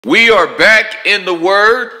We are back in the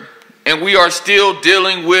Word, and we are still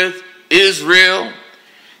dealing with Israel,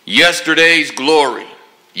 yesterday's glory,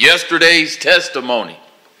 yesterday's testimony,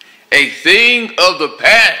 a thing of the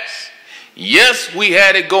past. Yes, we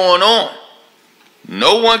had it going on.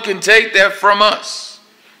 No one can take that from us.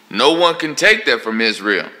 No one can take that from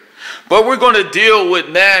Israel. But we're going to deal with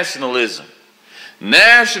nationalism.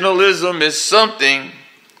 Nationalism is something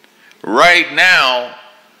right now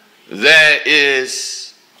that is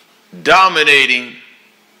dominating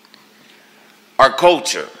our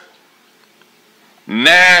culture.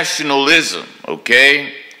 Nationalism,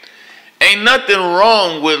 okay? Ain't nothing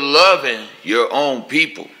wrong with loving your own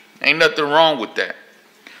people. Ain't nothing wrong with that.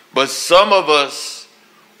 But some of us,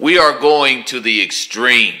 we are going to the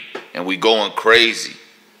extreme and we going crazy.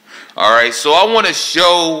 All right, so I want to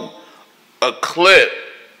show a clip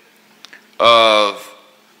of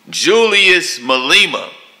Julius Malema,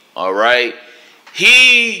 all right?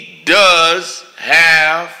 He does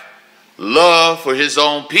have love for his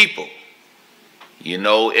own people, you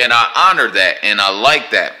know, and I honor that and I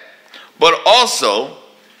like that. But also,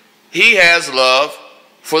 he has love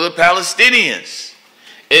for the Palestinians.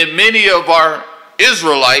 And many of our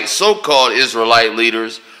Israelite, so-called Israelite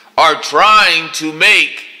leaders are trying to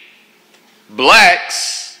make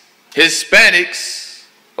blacks, Hispanics,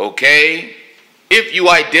 okay, if you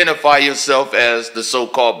identify yourself as the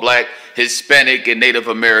so-called black, Hispanic, and Native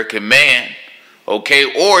American man, okay,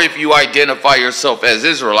 or if you identify yourself as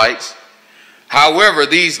Israelites. However,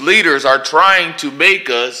 these leaders are trying to make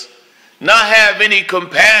us not have any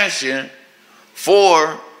compassion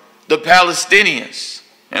for the Palestinians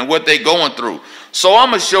and what they're going through. So I'm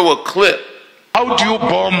going to show a clip. How do you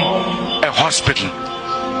bomb a hospital?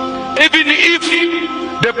 Even if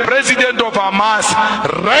the president of Hamas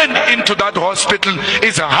ran into that hospital,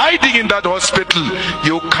 is hiding in that hospital,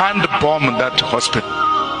 you can't bomb that hospital.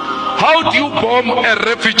 How do you bomb a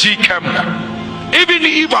refugee camp? Even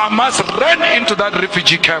if Hamas ran into that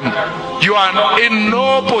refugee camp, you are in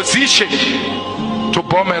no position to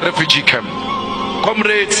bomb a refugee camp.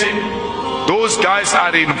 Comrades, those guys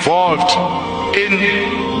are involved in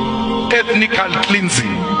ethnical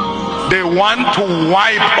cleansing. They want to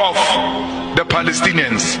wipe off the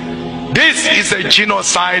Palestinians. This is a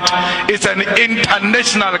genocide. It's an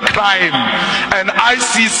international crime, and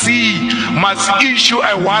ICC must issue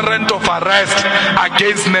a warrant of arrest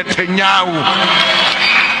against Netanyahu.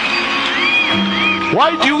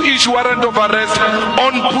 Why do you issue warrant of arrest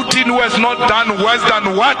on Putin, who has not done worse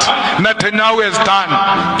than what Netanyahu has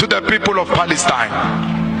done to the people of Palestine?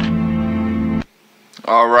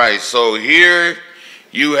 All right, so here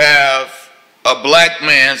you have a black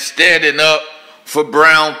man standing up for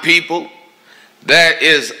brown people. That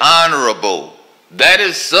is honorable. That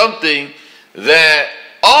is something that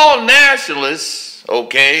all nationalists,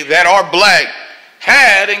 okay, that are black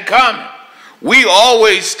had in common. We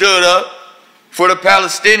always stood up for the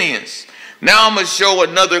Palestinians. Now I'm going to show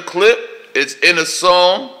another clip. It's in a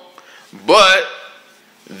song. But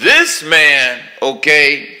this man,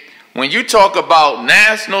 okay, when you talk about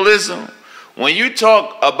nationalism, when you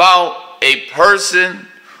talk about a person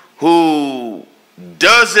who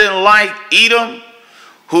doesn't like Edom,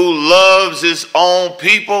 who loves his own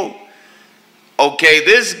people, okay,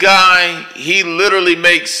 this guy, he literally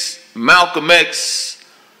makes Malcolm X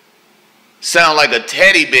sound like a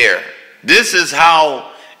teddy bear. This is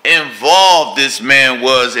how involved this man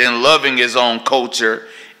was in loving his own culture,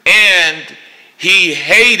 and he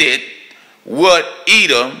hated what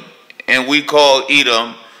Edom, and we call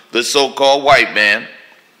Edom the so-called white man,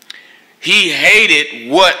 he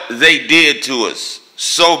hated what they did to us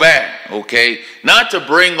so bad, okay? Not to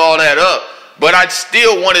bring all that up, but I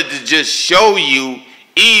still wanted to just show you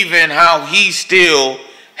even how he still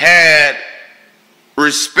had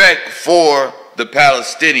respect for the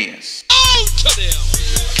Palestinians. On to them.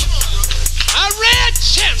 I read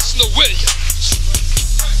Chancellor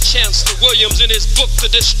Williams in his book, The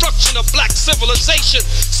Destruction of Black Civilization,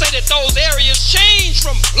 say that those areas change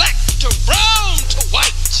from black to brown to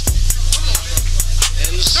white.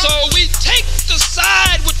 And so we take the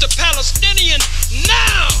side with the Palestinian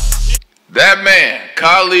now. That man,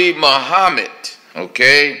 Khalid Muhammad,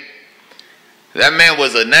 okay, that man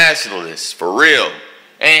was a nationalist for real.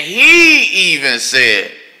 And he even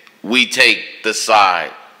said, we take the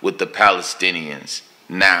side with the Palestinians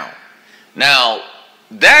now. Now,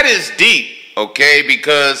 that is deep, okay,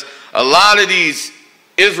 because a lot of these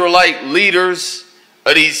Israelite leaders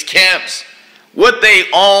of these camps, what they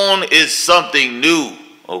own is something new,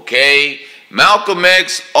 okay? Malcolm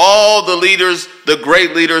X, all the leaders, the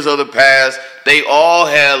great leaders of the past, they all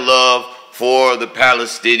had love for the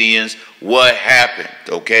Palestinians, what happened.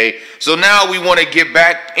 Okay, so now we want to get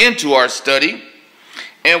back into our study,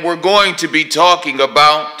 and we're going to be talking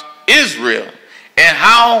about Israel and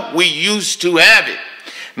how we used to have it.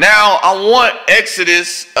 Now I want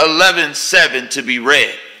Exodus 11:7 to be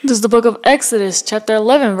read. This is the book of Exodus, chapter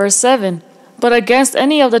 11, verse 7. But against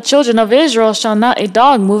any of the children of Israel shall not a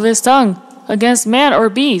dog move his tongue, against man or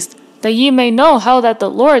beast, that ye may know how that the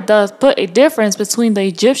Lord doth put a difference between the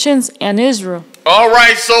Egyptians and Israel. All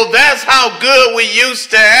right, so that's how good we used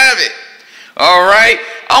to have it. All right,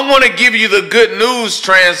 I want to give you the Good News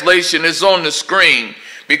translation. It's on the screen,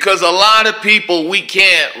 because a lot of people, we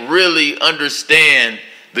can't really understand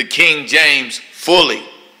the King James fully.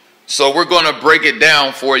 So we're going to break it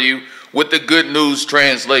down for you with the Good News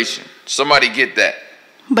translation. Somebody get that.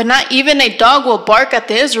 But not even a dog will bark at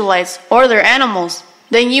the Israelites or their animals.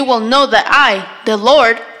 Then you will know that I, the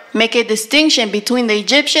Lord, make a distinction between the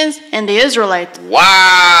Egyptians and the Israelites.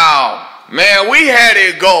 Wow. Man, we had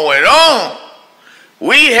it going on.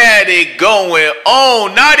 We had it going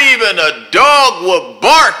on. Not even a dog would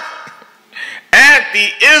bark at the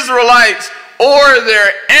Israelites or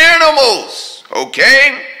their animals.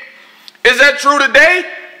 Okay? Is that true today?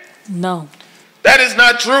 No. That is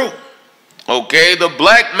not true. Okay? The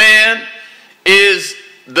black man is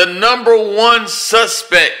the #1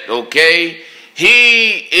 suspect. Okay?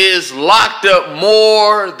 He is locked up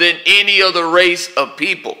more than any other race of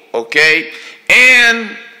people. Okay?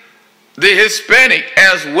 And the Hispanic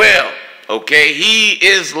as well. Okay? He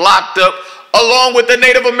is locked up along with the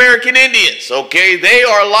Native American Indians. Okay? They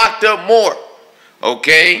are locked up more.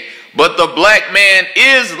 Okay? But the black man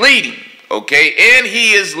is leading. Okay? And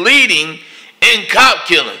he is leading in cop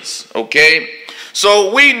killings. Okay?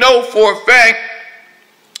 So we know for a fact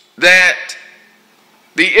that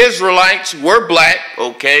the Israelites were black.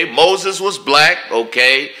 Okay? Moses was black.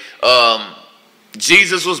 Okay?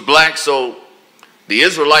 Jesus was black. So the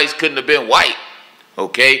Israelites couldn't have been white.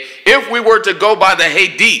 Okay? If we were to go by the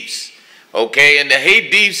Hadiths. Okay? And the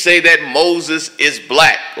Hadiths say that Moses is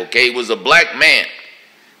black. Okay? He was a black man.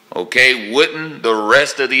 Okay? Wouldn't the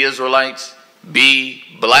rest of the Israelites be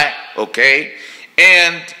black? Okay?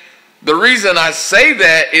 And the reason I say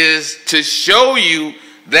that is to show you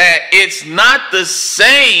that it's not the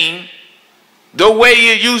same the way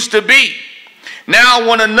it used to be. Now I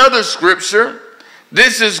want another scripture.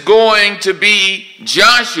 This is going to be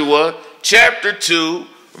Joshua chapter 2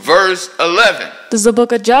 verse 11. This is the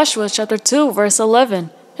book of Joshua, chapter 2, verse 11.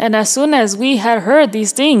 And as soon as we had heard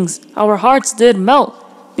these things, our hearts did melt.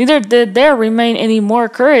 Neither did there remain any more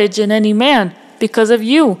courage in any man because of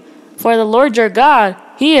you. For the Lord your God,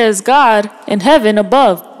 He is God in heaven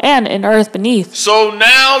above and in earth beneath. So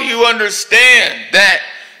now you understand that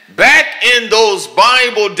back in those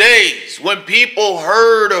Bible days, when people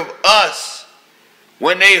heard of us,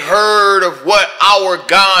 when they heard of what our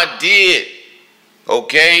God did,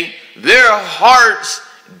 okay, their hearts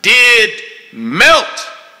did melt.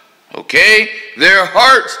 Okay, their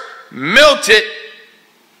hearts melted.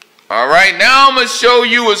 All right, now I'm going to show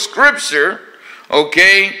you a scripture,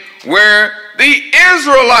 okay, where the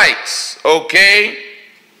Israelites, okay,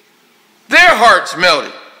 their hearts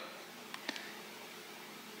melted.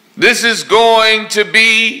 This is going to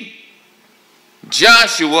be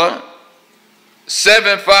Joshua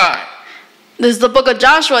 7:5. This is the book of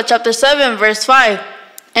Joshua, chapter 7, verse 5.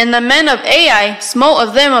 And the men of Ai smote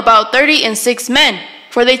of them about 36 men,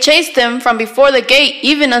 for they chased them from before the gate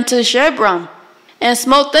even unto Shebron, and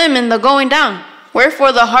smote them in the going down.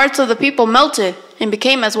 Wherefore the hearts of the people melted, and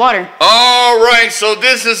became as water. All right, so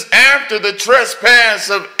this is after the trespass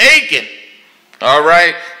of Achan. All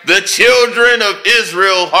right, the children of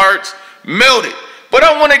Israel hearts melted. But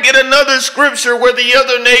I want to get another scripture where the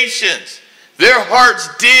other nations, their hearts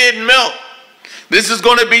did melt. This is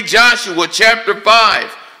going to be Joshua chapter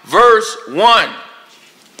 5, verse 1.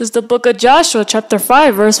 This is the book of Joshua, chapter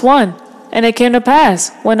 5, verse 1. And it came to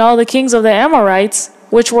pass, when all the kings of the Amorites,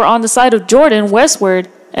 which were on the side of Jordan westward,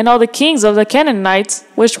 and all the kings of the Canaanites,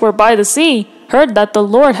 which were by the sea, heard that the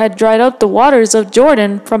Lord had dried up the waters of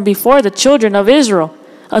Jordan from before the children of Israel,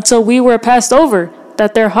 until we were passed over,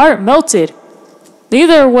 that their heart melted.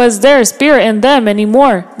 Neither was there spirit in them any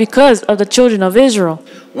more, because of the children of Israel.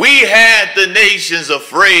 We had the nations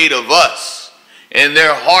afraid of us, and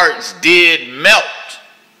their hearts did melt.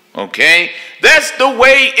 Okay? That's the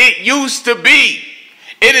way it used to be.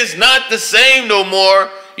 It is not the same no more.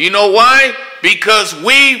 You know why? Because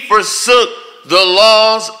we forsook the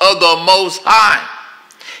laws of the Most High.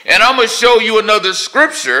 And I'm going to show you another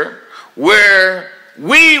scripture where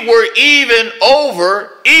we were even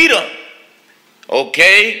over Edom.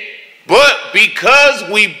 Okay? But because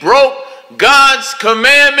we broke God's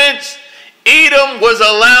commandments Edom was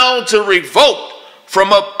allowed to revolt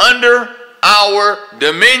from up under our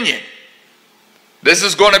dominion. This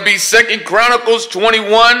is going to be 2 Chronicles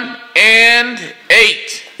 21 and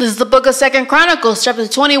 8. This is the book of 2 Chronicles, chapter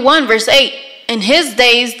 21, verse 8. In his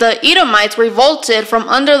days, the Edomites revolted from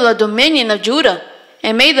under the dominion of Judah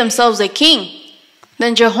and made themselves a king.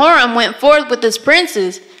 Then Jehoram went forth with his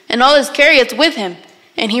princes and all his chariots with him.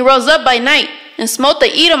 And he rose up by night and smote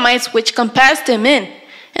the Edomites which compassed him in,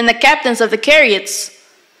 and the captains of the chariots.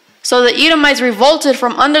 So the Edomites revolted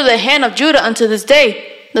from under the hand of Judah unto this day.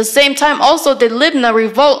 The same time also did Libnah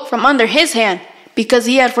revolt from under his hand, because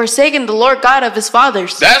he had forsaken the Lord God of his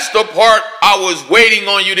fathers. That's the part I was waiting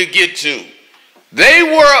on you to get to. They were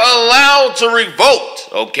allowed to revolt,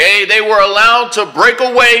 okay? They were allowed to break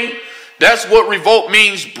away. That's what revolt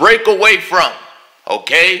means, break away from,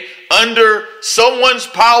 okay? Under someone's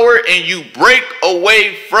power and you break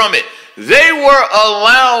away from it. They were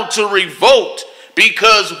allowed to revolt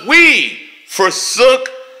because we forsook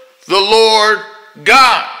the Lord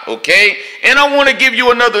God, okay? And I want to give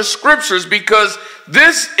you another scriptures because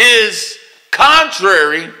this is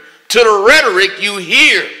contrary to the rhetoric you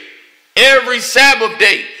hear every Sabbath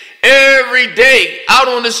day, every day out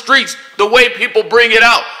on the streets, the way people bring it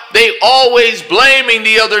out. They always blaming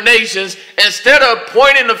the other nations instead of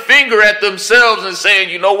pointing the finger at themselves and saying,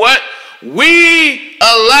 you know what? We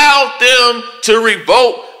allowed them to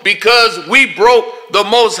revolt because we broke the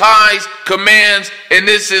Most High's commands, and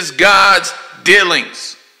this is God's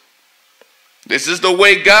dealings. This is the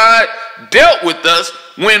way God dealt with us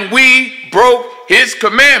when we broke his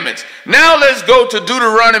commandments. Now let's go to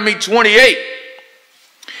Deuteronomy 28.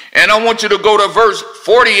 And I want you to go to verse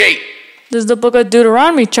 48. This is the book of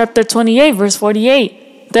Deuteronomy, chapter 28, verse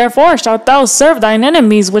 48. Therefore shalt thou serve thine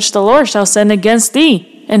enemies which the Lord shall send against thee,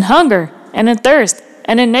 in hunger, and in thirst,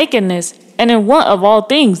 and in nakedness, and in want of all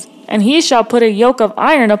things. And he shall put a yoke of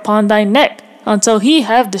iron upon thy neck, until he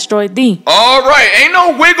have destroyed thee. All right, ain't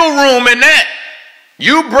no wiggle room in that.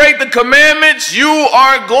 You break the commandments, you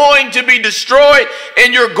are going to be destroyed,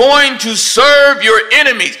 and you're going to serve your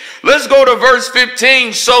enemies. Let's go to verse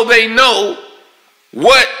 15 so they know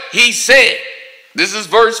what he said. This is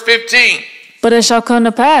verse 15. But it shall come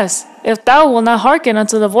to pass, if thou wilt not hearken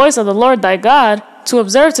unto the voice of the Lord thy God, to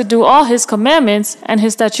observe to do all his commandments and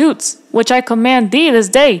his statutes, which I command thee this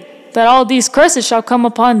day, that all these curses shall come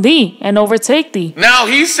upon thee and overtake thee. Now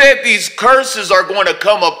he said these curses are going to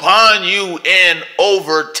come upon you and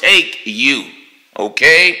overtake you.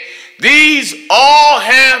 Okay? These all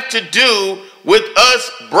have to do with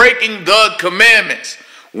us breaking the commandments.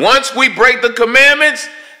 Once we break the commandments,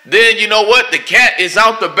 then you know what? The cat is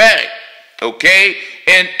out the bag. Okay?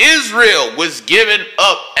 And Israel was given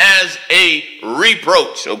up as a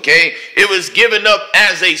reproach. Okay? It was given up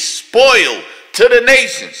as a spoil to the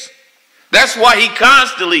nations. That's why he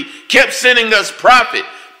constantly kept sending us prophet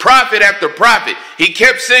after prophet. He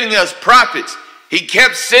kept sending us prophets. He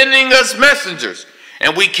kept sending us messengers.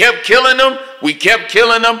 And we kept killing them. We kept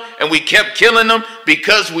killing them. And we kept killing them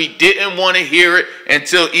because we didn't want to hear it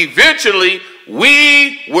until eventually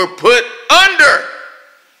we were put under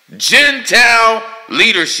Gentile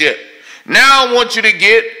leadership. Now I want you to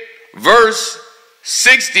get verse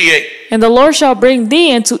 68. And the Lord shall bring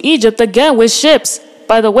thee into Egypt again with ships,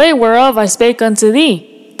 by the way whereof I spake unto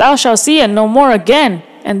thee. Thou shalt see it no more again,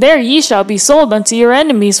 and there ye shall be sold unto your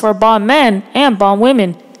enemies for bondmen and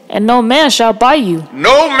bondwomen, and no man shall buy you.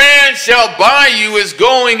 No man shall buy you is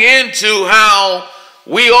going into how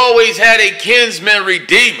we always had a kinsman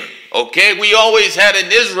redeemer. Okay, we always had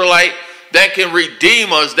an Israelite that can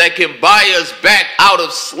redeem us, that can buy us back out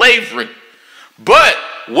of slavery. But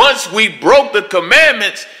once we broke the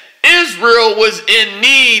commandments, Israel was in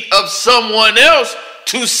need of someone else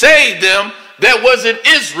to save them that wasn't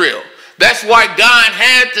Israel. That's why God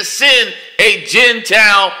had to send a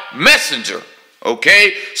Gentile messenger.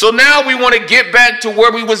 Okay, so now we want to get back to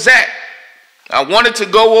where we was at. I wanted to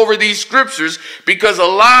go over these scriptures because a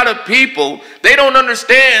lot of people, they don't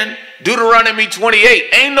understand Deuteronomy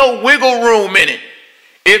 28. Ain't no wiggle room in it.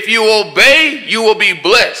 If you obey, you will be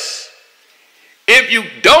blessed. If you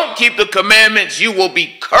don't keep the commandments, you will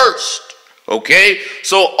be cursed. Okay,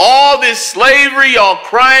 so all this slavery y'all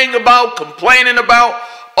crying about, complaining about,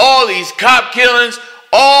 all these cop killings,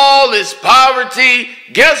 all this poverty,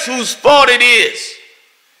 guess whose fault it is?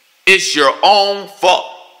 It's your own fault.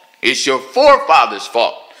 It's your forefathers'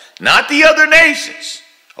 fault, not the other nations.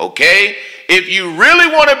 Okay, if you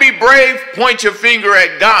really want to be brave, point your finger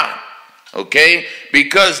at God. Okay,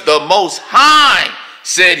 because the Most High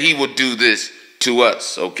said he would do this to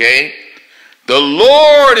us. Okay, the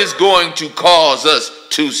Lord is going to cause us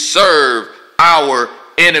to serve our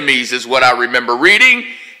enemies is what I remember reading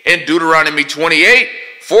in Deuteronomy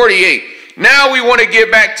 28:48. Now we want to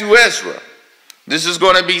get back to Ezra. This is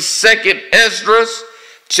going to be 2nd Ezra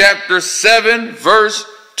chapter 7 verse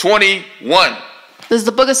 21. This is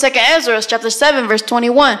the book of 2nd Ezra, chapter 7, verse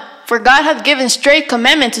 21. For God hath given straight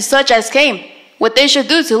commandment to such as came, what they should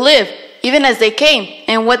do to live, even as they came,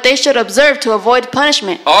 and what they should observe to avoid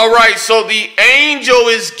punishment. All right, so the angel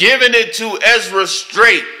is giving it to Ezra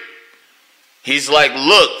straight. He's like,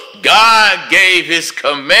 look, God gave his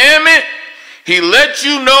commandment. He let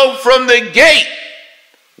you know from the gate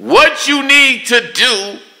what you need to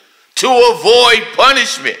do to avoid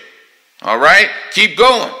punishment. All right, keep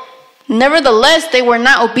going. Nevertheless, they were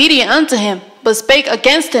not obedient unto him, but spake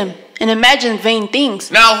against him, and imagined vain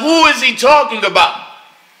things. Now, who is he talking about?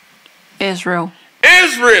 Israel.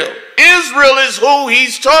 Israel. Israel is who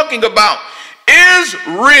he's talking about.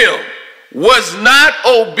 Israel was not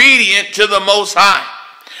obedient to the Most High.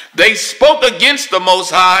 They spoke against the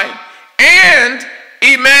Most High and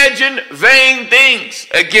imagined vain things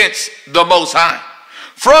against the Most High.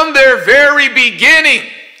 From their very beginning,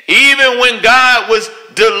 even when God was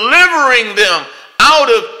delivering them out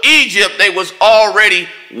of Egypt, they was already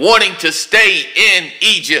wanting to stay in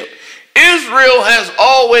Egypt. Israel has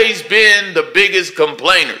always been the biggest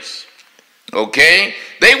complainers. Okay?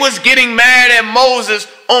 They was getting mad at Moses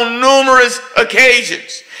on numerous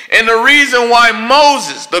occasions. And the reason why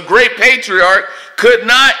Moses, the great patriarch, could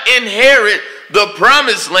not inherit the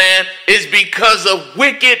promised land is because of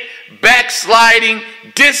wicked, backsliding,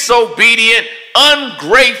 disobedient,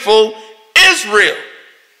 ungrateful Israel.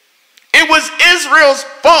 It was Israel's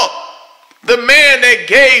fault. The man that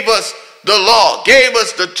gave us the law, gave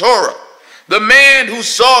us the Torah. The man who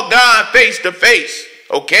saw God face to face.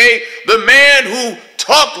 Okay? The man who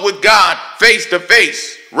talked with God face to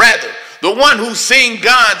face. Rather, the one who seen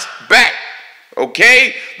God's back.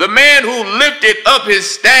 Okay? The man who lifted up his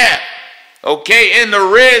staff. Okay? And the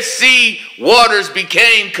Red Sea waters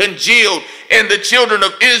became congealed. And the children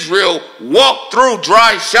of Israel walked through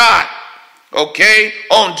dry shod. Okay?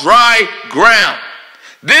 On dry ground.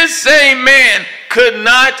 This same man could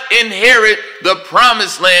not inherit the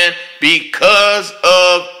promised land because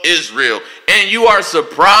of Israel. And you are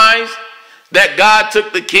surprised that God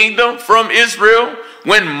took the kingdom from Israel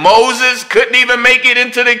when Moses couldn't even make it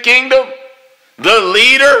into the kingdom? The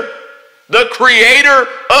leader, the creator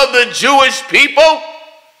of the Jewish people?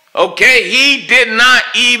 Okay, he did not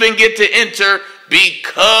even get to enter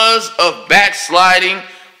because of backsliding.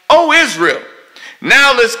 Oh, Israel.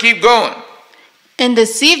 Now let's keep going. And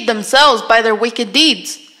deceived themselves by their wicked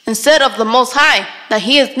deeds, and said of the Most High that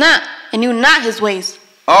he is not, and knew not his ways.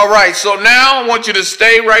 All right, so now I want you to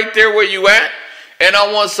stay right there where you at, and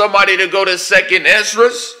I want somebody to go to 2nd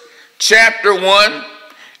Ezra, chapter 1,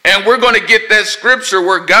 and we're going to get that scripture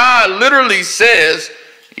where God literally says,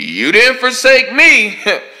 you didn't forsake me,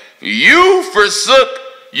 you forsook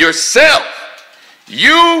yourself.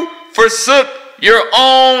 You forsook your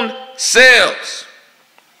own selves.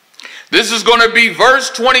 This is going to be verse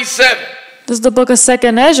 27. This is the book of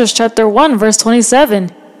 2nd Ezra, chapter 1, verse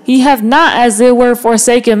 27. Ye have not as it were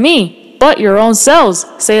forsaken me, but your own selves,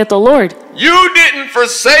 saith the Lord. You didn't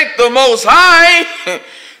forsake the Most High.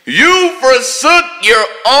 You forsook your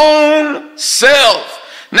own self.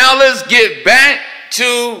 Now let's get back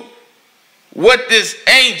to what this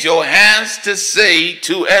angel has to say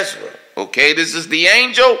to Ezra. Okay, this is the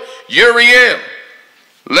angel Uriel.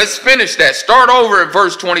 Let's finish that. Start over at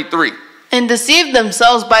verse 23. And deceived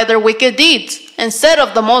themselves by their wicked deeds, and said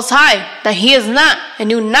of the Most High that he is not, and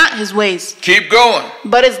knew not his ways. Keep going.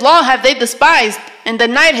 But his law have they despised, and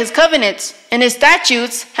denied his covenants, and his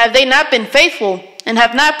statutes have they not been faithful, and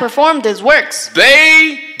have not performed his works.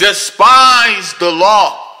 They despise the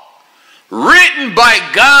law, written by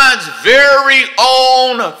God's very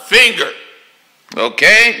own finger.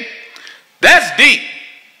 Okay? That's deep.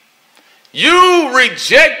 You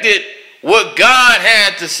rejected what God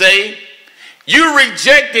had to say. You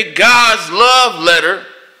rejected God's love letter.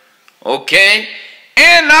 Okay?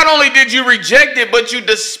 And not only did you reject it, but you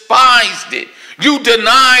despised it. You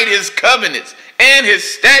denied his covenants and his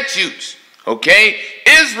statutes. Okay?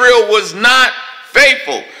 Israel was not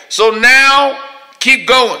faithful. So now, keep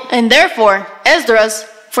going. And therefore, Esdras,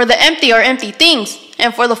 for the empty are empty things,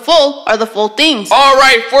 and for the full are the full things. All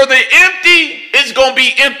right, for the empty, it's going to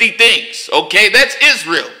be empty things. Okay, that's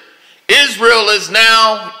Israel. Israel is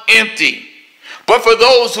now empty. But for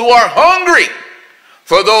those who are hungry,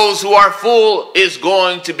 for those who are full, is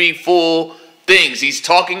going to be full things. He's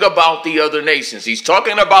talking about the other nations. He's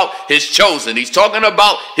talking about his chosen. He's talking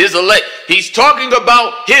about his elect. He's talking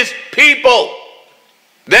about his people.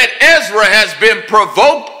 that Ezra has been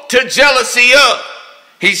provoked to jealousy of.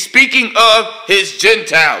 He's speaking of his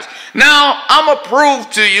Gentiles. Now, I'm going to prove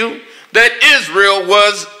to you that Israel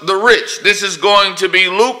was the rich. This is going to be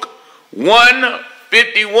Luke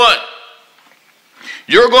 1:51.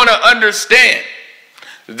 You're going to understand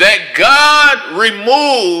that God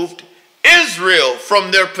removed Israel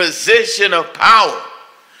from their position of power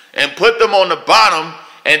and put them on the bottom,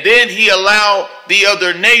 and then he allowed the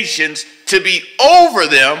other nations to be over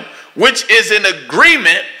them, which is in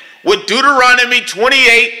agreement with Deuteronomy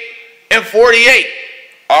 28:48.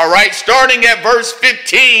 All right, starting at verse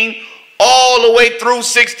 15 all the way through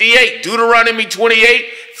 68. Deuteronomy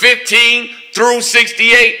 28:15 through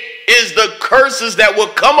 68 is the curses that will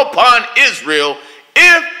come upon Israel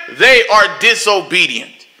if they are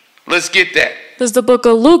disobedient. Let's get that. This is the book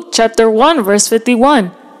of Luke, chapter 1, verse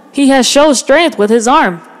 51. He has shown strength with his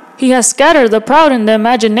arm. He has scattered the proud in the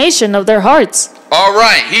imagination of their hearts. All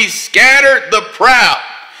right, he scattered the proud.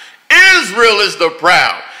 Israel is the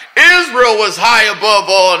proud. Israel was high above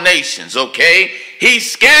all nations, okay? He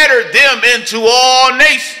scattered them into all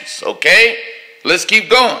nations, okay? Let's keep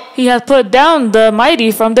going. He has put down the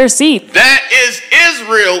mighty from their seat. That is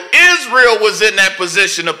Israel. Israel was in that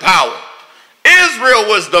position of power. Israel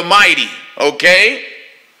was the mighty, okay?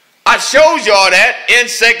 I showed y'all that in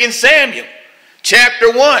 2 Samuel.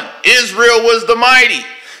 Chapter 1, Israel was the mighty.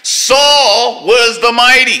 Saul was the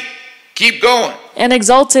mighty. Keep going. And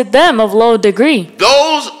exalted them of low degree.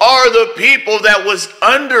 Those are the people that was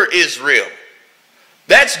under Israel.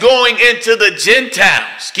 That's going into the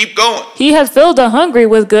Gentiles. Keep going. He has filled the hungry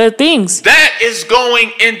with good things. That is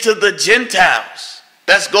going into the Gentiles.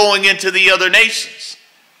 That's going into the other nations.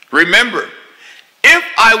 Remember, if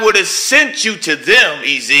I would have sent you to them,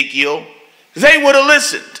 Ezekiel, they would have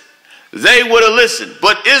listened. They would have listened.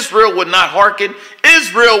 But Israel would not hearken.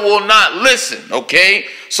 Israel will not listen. Okay?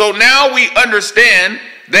 So now we understand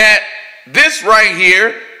that this right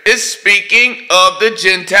here is speaking of the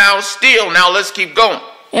Gentiles still. Now let's keep going.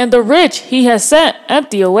 And the rich he has sent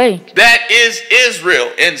empty away. That is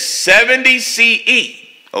Israel in 70 CE.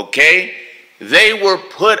 Okay? They were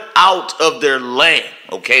put out of their land.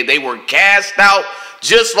 Okay? They were cast out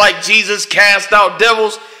just like Jesus cast out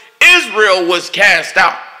devils. Israel was cast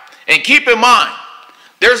out. And keep in mind,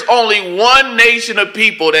 there's only one nation of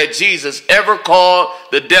people that Jesus ever called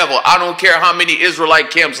the devil. I don't care how many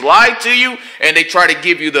Israelite camps lie to you and they try to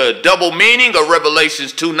give you the double meaning of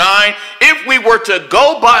Revelations 2:9. If we were to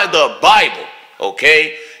go by the Bible,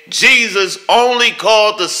 okay, Jesus only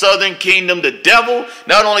called the southern kingdom the devil.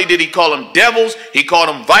 Not only did he call them devils, he called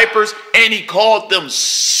them vipers, and he called them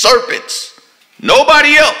serpents.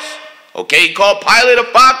 Nobody else. Okay, he called Pilate a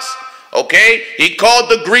fox. Okay, he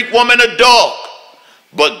called the Greek woman a dog.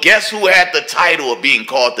 But guess who had the title of being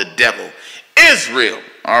called the devil? Israel.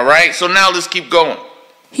 All right, so now let's keep going.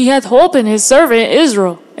 He hath hope in his servant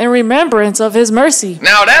Israel, in remembrance of his mercy.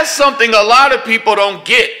 Now that's something a lot of people don't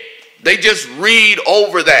get. They just read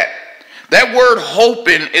over that. That word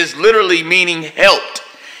hoping is literally meaning helped.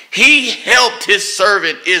 He helped his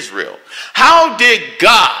servant Israel. How did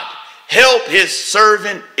God help his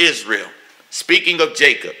servant Israel? Speaking of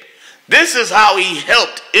Jacob, this is how he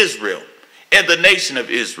helped Israel and the nation of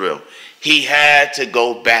Israel. He had to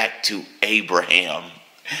go back to Abraham.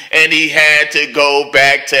 And he had to go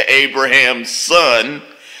back to Abraham's son,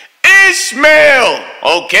 Ishmael.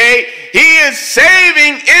 Okay? He is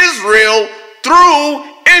saving Israel through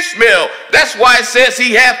Ishmael. That's why it says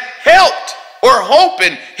he hath helped or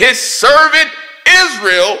hoping his servant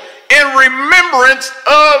Israel in remembrance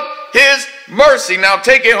of his mercy. Now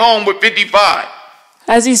take it home with 55.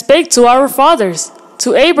 As he spake to our fathers,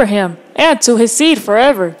 to Abraham, and to his seed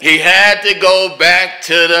forever. He had to go back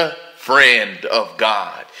to the friend of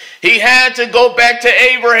God. He had to go back to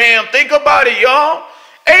Abraham. Think about it, y'all.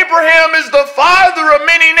 Abraham is the father of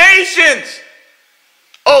many nations.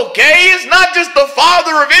 Okay? He's not just the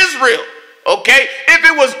father of Israel. Okay? If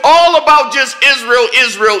it was all about just Israel,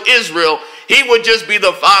 Israel, Israel, he would just be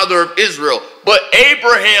the father of Israel. But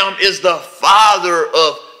Abraham is the father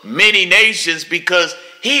of many nations because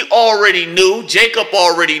he already knew, Jacob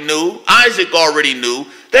already knew, Isaac already knew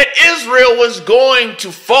that Israel was going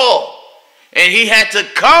to fall. And he had to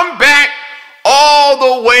come back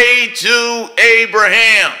all the way to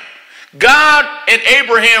Abraham. God and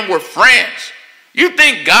Abraham were friends. You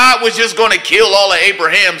think God was just going to kill all of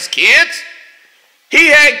Abraham's kids? He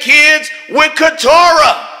had kids with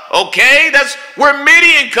Keturah. Okay, that's where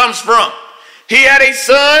Midian comes from. He had a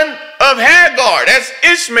son of Hagar. That's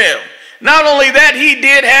Ishmael. Not only that, he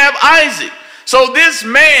did have Isaac. So this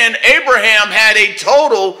man, Abraham, had a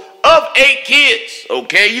total of 8 kids,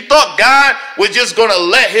 okay? You thought God was just going to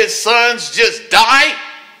let his sons just die?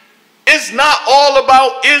 It's not all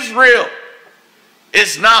about Israel.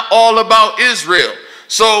 It's not all about Israel.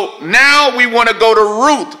 So now we want to go to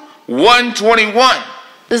Ruth 1:21.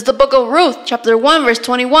 This is the book of Ruth, chapter 1, verse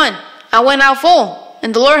 21. I went out full,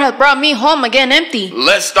 and the Lord hath brought me home again empty.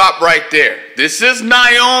 Let's stop right there. This is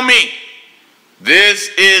Naomi. This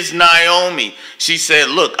is Naomi. She said,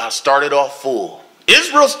 look, I started off full.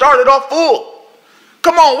 Israel started off full.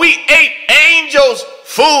 Come on, we ate angels'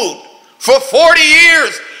 food for 40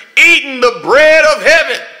 years, eating the bread of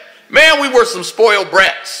heaven. Man, we were some spoiled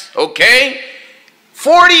brats, okay?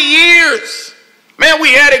 40 years. Man,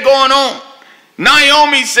 we had it going on.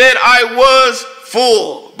 Naomi said, I was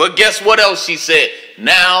full. But guess what else she said?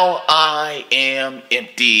 Now I am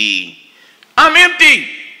empty. I'm empty.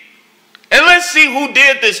 And let's see who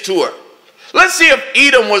did this to her. Let's see if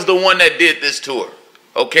Edom was the one that did this to her.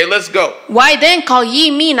 Okay, let's go. Why then call ye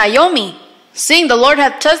me Naomi, seeing the Lord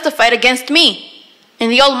hath testified against me,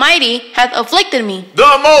 and the Almighty hath afflicted me?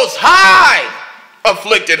 The Most High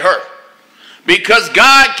afflicted her because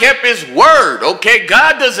God kept his word. Okay,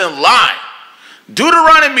 God doesn't lie.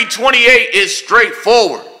 Deuteronomy 28 is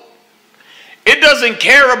straightforward. It doesn't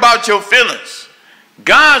care about your feelings.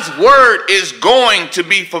 God's word is going to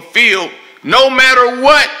be fulfilled no matter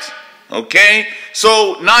what. Okay,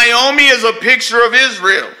 so Naomi is a picture of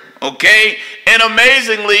Israel. Okay, and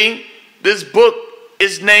amazingly, this book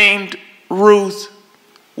is named Ruth.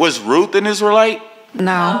 Was Ruth an Israelite?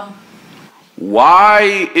 No.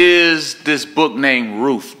 Why is this book named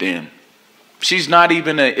Ruth then? She's not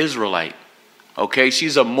even an Israelite. Okay,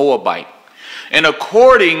 she's a Moabite. And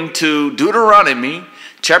according to Deuteronomy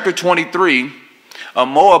chapter 23, a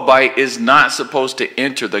Moabite is not supposed to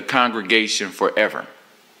enter the congregation forever.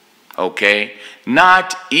 Okay,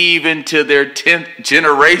 not even to their 10th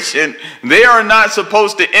generation. They are not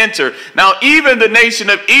supposed to enter. Now, even the nation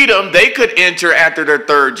of Edom, they could enter after their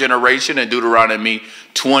 3rd generation in Deuteronomy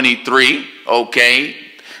 23. Okay,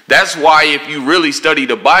 that's why if you really study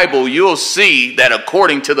the Bible, you'll see that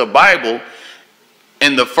according to the Bible,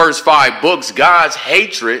 in the first 5 books, God's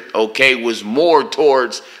hatred, okay, was more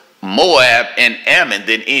towards Moab and Ammon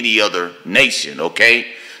than any other nation,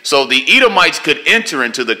 okay? So the Edomites could enter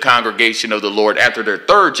into the congregation of the Lord after their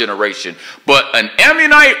 3rd generation, but an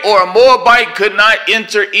Ammonite or a Moabite could not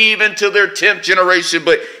enter even to their 10th generation.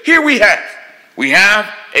 But here we have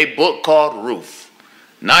a book called Ruth,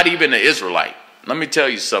 not even an Israelite. Let me tell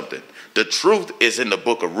you something. The truth is in the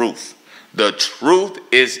book of Ruth. The truth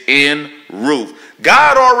is in Ruth.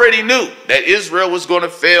 God already knew that Israel was going to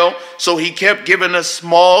fail, so he kept giving us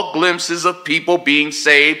small glimpses of people being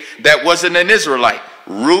saved that wasn't an Israelite.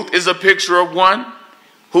 Ruth is a picture of one.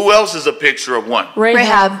 Who else is a picture of one?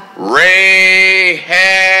 Rahab. Rahab.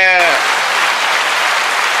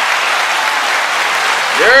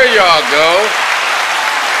 There y'all go.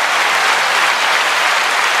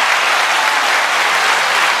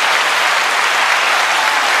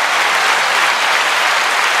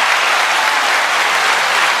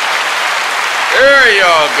 There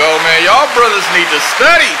y'all go, man. Y'all brothers need to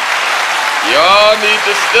study. Y'all need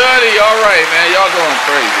to study. All right, man. Y'all going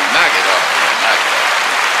crazy. Knock it off, man. Knock it off.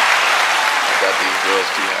 I got these girls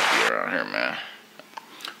too happy around here, man.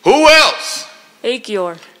 Who else?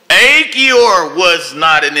 Achior. Achior was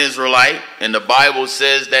not an Israelite. And the Bible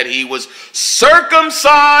says that he was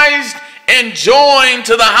circumcised and joined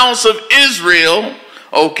to the house of Israel.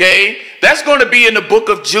 Okay. That's going to be in the book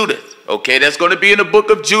of Judith. Okay, that's going to be in the book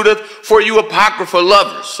of Judith for you Apocrypha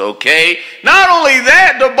lovers, okay? Not only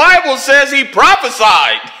that, the Bible says he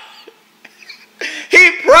prophesied.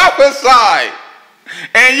 He prophesied.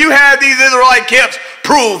 And you have these Israelite camps,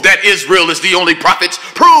 prove that Israel is the only prophets,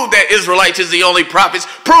 prove that Israelites is the only prophets,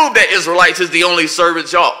 prove that Israelites is the only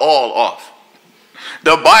servants. Y'all all off.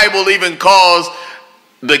 The Bible even calls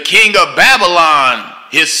the king of Babylon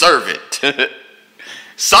his servant.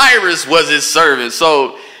 Cyrus was his servant.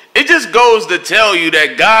 So it just goes to tell you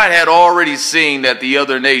that God had already seen that the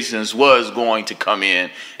other nations was going to come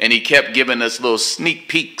in, and he kept giving us little sneak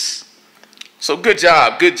peeks. So good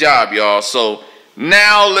job, y'all. So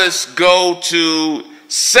now let's go to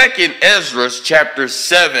 2nd Ezra chapter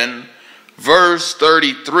 7, verse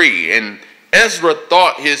 33. And Ezra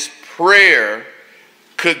thought his prayer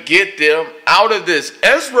could get them out of this.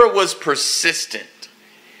 Ezra was persistent.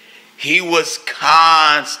 He was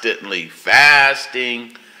constantly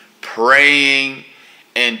fasting, praying,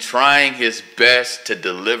 and trying his best to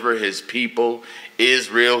deliver his people,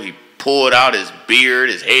 Israel. He pulled out his beard,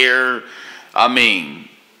 his hair. I mean,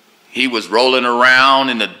 he was rolling around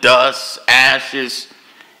in the dust, ashes,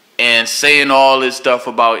 and saying all this stuff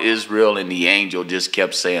about Israel, and the angel just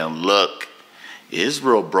kept saying, look,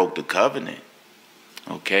 Israel broke the covenant.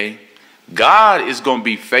 Okay? God is going to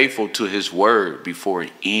be faithful to his word before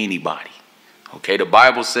anybody. Okay, the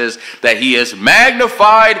Bible says that he has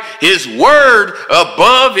magnified his word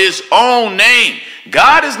above his own name.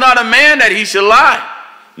 God is not a man that he should lie,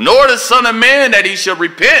 nor the son of man that he should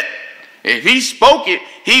repent. If he spoke it,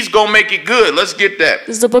 he's going to make it good. Let's get that.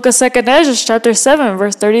 This is the book of 2 Ezra, chapter 7,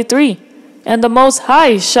 verse 33. And the Most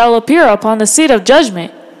High shall appear upon the seat of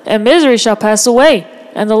judgment, and misery shall pass away,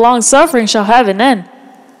 and the long suffering shall have an end.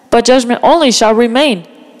 But judgment only shall remain.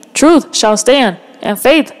 Truth shall stand, and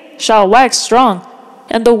faith shall wax strong,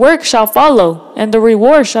 and the work shall follow, and the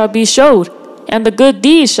reward shall be showed, and the good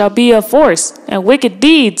deeds shall be of force, and wicked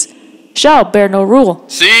deeds shall bear no rule.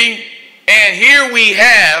 See, and here we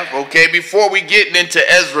have, okay, before we get into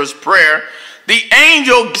Ezra's prayer, the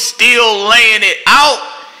angel still laying it out.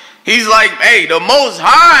 He's like, hey, the Most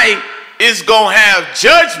High is going to have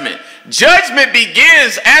judgment. Judgment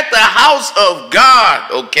begins at the house of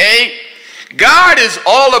God, okay? God is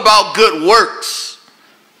all about good works.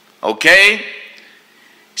 Okay,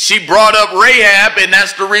 she brought up Rahab, and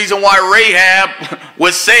that's the reason why Rahab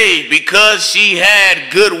was saved, because she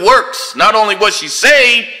had good works. Not only was she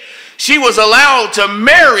saved, she was allowed to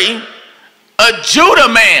marry a Judah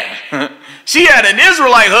man. She had an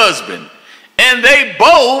Israelite husband, and they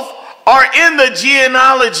both are in the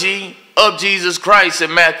genealogy of Jesus Christ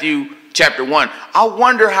in Matthew chapter 1. I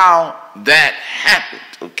wonder how that happened,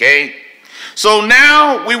 okay? So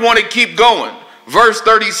now we want to keep going. Verse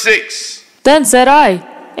 36. Then said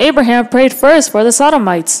I, Abraham prayed first for the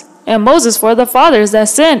Sodomites, and Moses for the fathers that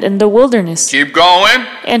sinned in the wilderness. Keep going.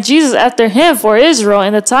 And Jesus after him for Israel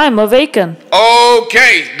in the time of Achan.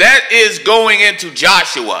 Okay, that is going into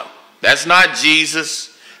Joshua. That's not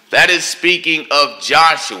Jesus. That is speaking of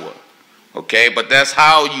Joshua. Okay, but that's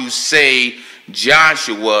how you say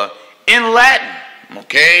Joshua in Latin.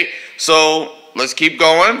 Okay, so let's keep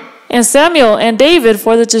going. And Samuel and David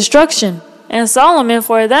for the destruction, and Solomon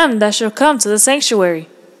for them that shall come to the sanctuary,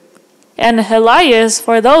 and Elias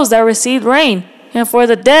for those that received rain, and for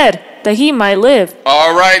the dead, that he might live.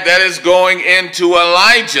 All right, that is going into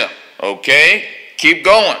Elijah. Okay, keep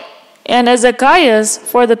going. And Ezekias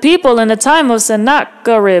for the people in the time of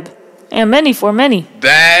Sennacherib, and many for many.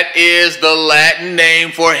 That is the Latin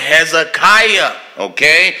name for Hezekiah.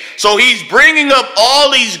 Okay, so he's bringing up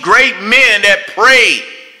all these great men that prayed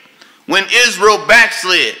when Israel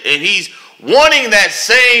backslid, and he's wanting that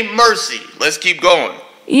same mercy. Let's keep going.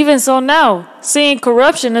 Even so now, seeing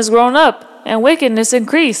corruption has grown up, and wickedness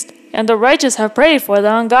increased, and the righteous have prayed for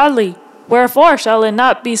the ungodly. Wherefore shall it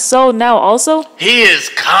not be so now also? He is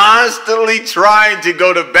constantly trying to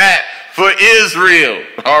go to bat for Israel.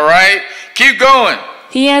 All right? Keep going.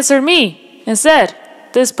 He answered me, and said,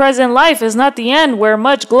 This present life is not the end where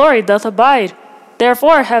much glory doth abide.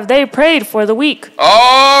 Therefore have they prayed for the weak.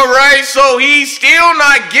 All right, so he's still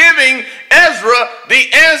not giving Ezra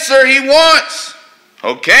the answer he wants.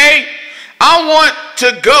 Okay? I want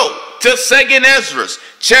to go to 2 Ezra,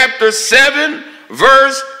 chapter 7,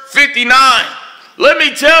 verse 59. Let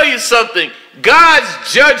me tell you something.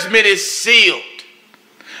 God's judgment is sealed.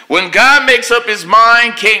 When God makes up his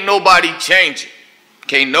mind, can't nobody change it.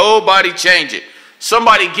 Can't nobody change it.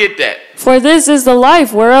 Somebody get that. For this is the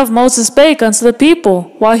life whereof Moses spake unto the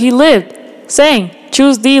people while he lived, saying,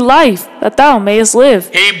 Choose thee life, that thou mayest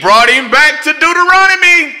live. He brought him back to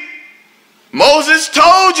Deuteronomy. Moses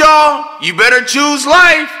told y'all, you better choose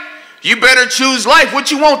life. You better choose life.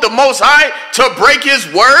 What you want, the Most High to break his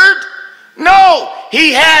word? No,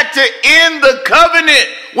 he had to end the covenant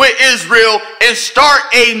with Israel and start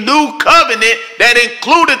a new covenant that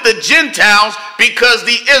included the Gentiles, because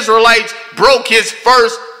the Israelites broke his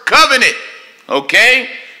first covenant. Okay,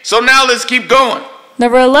 so now let's keep going.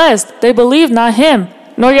 Nevertheless, they believed not him,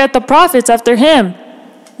 nor yet the prophets after him.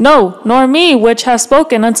 No, nor me which have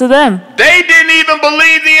spoken unto them. They didn't even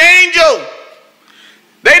believe the angel.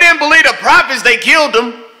 They didn't believe the prophets. They killed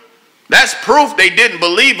them. That's proof they didn't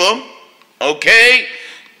believe them. Okay,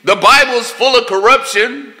 the Bible's full of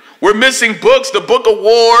corruption. We're missing books. The book of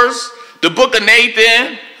Wars, the book of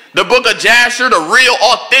Nathan, the book of Jasher, the real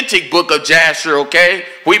authentic book of Jasher. Okay,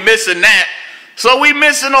 we missing that. So we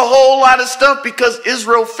missing a whole lot of stuff because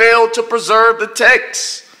Israel failed to preserve the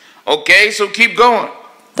text. Okay, so keep going.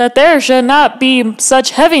 That there should not be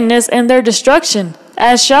such heaviness in their destruction,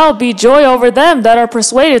 as shall be joy over them that are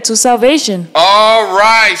persuaded to salvation. All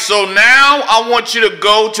right, so now I want you to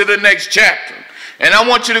go to the next chapter. And I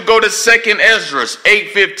want you to go to 2 Ezra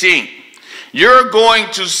 8:15. You're going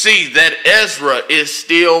to see that Ezra is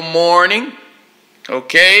still mourning.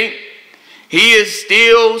 Okay? He is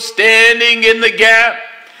still standing in the gap.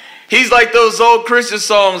 He's like those old Christian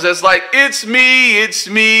songs that's like, it's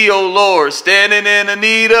me, oh Lord, standing in the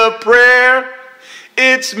need of prayer.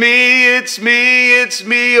 It's me,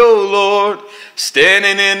 oh Lord,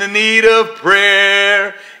 standing in the need of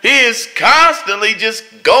prayer. He is constantly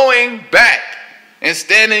just going back and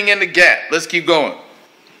standing in the gap. Let's keep going.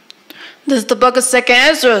 This is the book of 2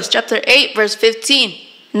 Ezra, chapter 8, verse 15.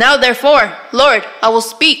 Now therefore, Lord, I will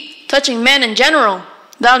speak, touching men in general.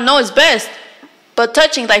 Thou knowest best, but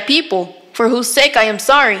touching thy people, for whose sake I am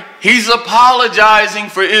sorry. He's apologizing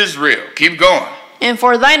for Israel. Keep going. And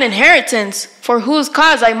for thine inheritance, for whose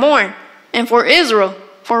cause I mourn. And for Israel,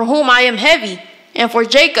 for whom I am heavy. And for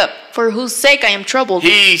Jacob, for whose sake I am troubled.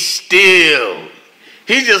 He's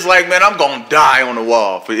just like, man, I'm going to die on the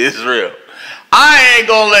wall for Israel. I ain't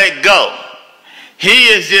going to let go. He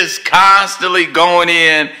is just constantly going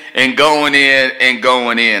in and going in and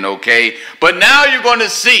going in, okay? But now you're going to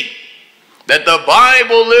see that the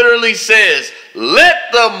Bible literally says,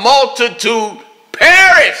 let the multitude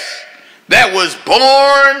perish that was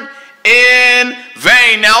born in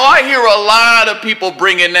vain. Now, I hear a lot of people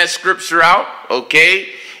bringing that scripture out, okay?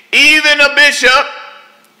 Even a bishop,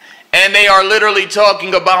 and they are literally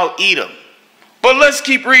talking about Edom. But let's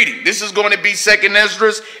keep reading. This is going to be 2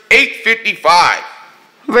 Ezra 8:55.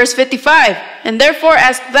 Verse 55, and therefore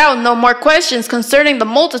ask thou no more questions concerning the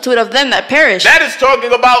multitude of them that perish. That is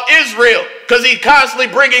talking about Israel, because he's constantly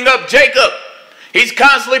bringing up Jacob. He's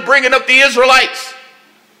constantly bringing up the Israelites.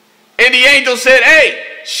 And the angel said, hey,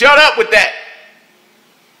 shut up with that.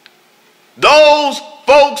 Those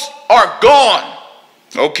folks are gone.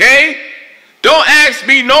 Okay? Don't ask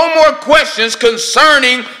me no more questions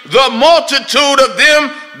concerning the multitude of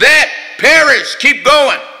them that perish. Keep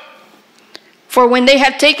going. For when they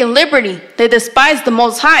had taken liberty, they despised the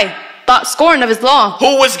Most High, thought scorn of his law.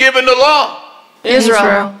 Who was given the law?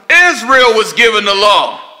 Israel. Israel was given the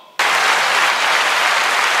law.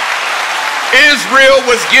 Israel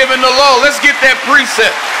was given the law. Let's get that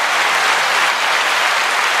precept.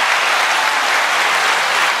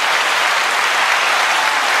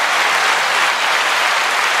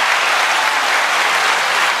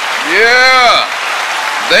 Yeah,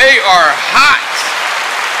 they are hot.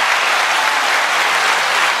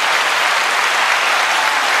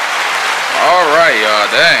 All right, y'all.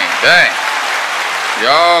 Dang.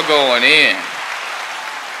 Y'all going in.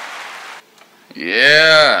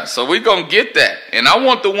 Yeah, so we're going to get that. And I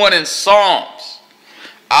want the one in Psalms.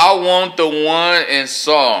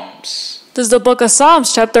 This is the book of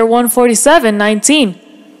Psalms, chapter 147:19.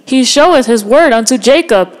 He showeth his word unto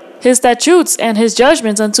Jacob, his statutes and his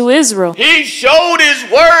judgments unto Israel. He showed his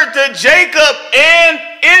word to Jacob and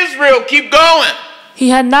Israel. Keep going. He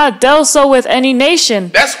had not dealt so with any nation.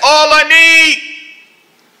 That's all I need.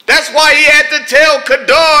 That's why he had to tell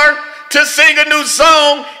Kedar to sing a new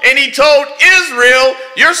song, and he told Israel,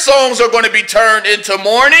 your songs are going to be turned into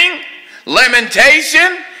mourning, lamentation,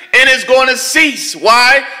 and it's going to cease.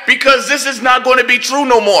 Why? Because this is not going to be true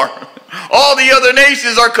no more. All the other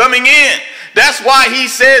nations are coming in. That's why he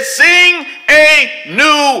says, sing a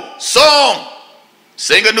new song.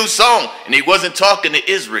 Sing a new song. And he wasn't talking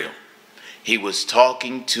to Israel. He was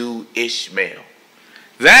talking to Ishmael.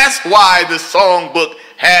 That's why the songbook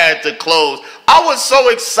had to close. I was so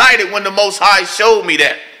excited when the Most High showed me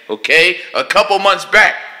that, okay, a couple months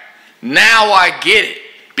back. Now I get it,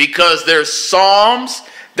 because there's psalms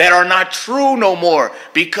that are not true no more,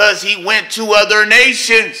 because he went to other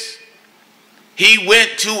nations. He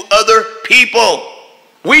went to other people.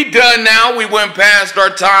 We done now. We went past our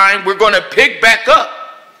time. We're going to pick back up.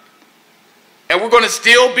 And we're going to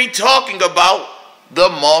still be talking about the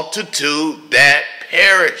multitude that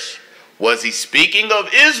perish. Was he speaking of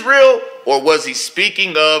Israel, or was he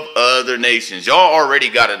speaking of other nations? Y'all already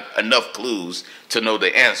got enough clues to know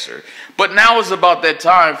the answer. But now is about that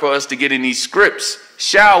time for us to get in these scripts,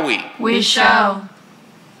 shall we? We shall.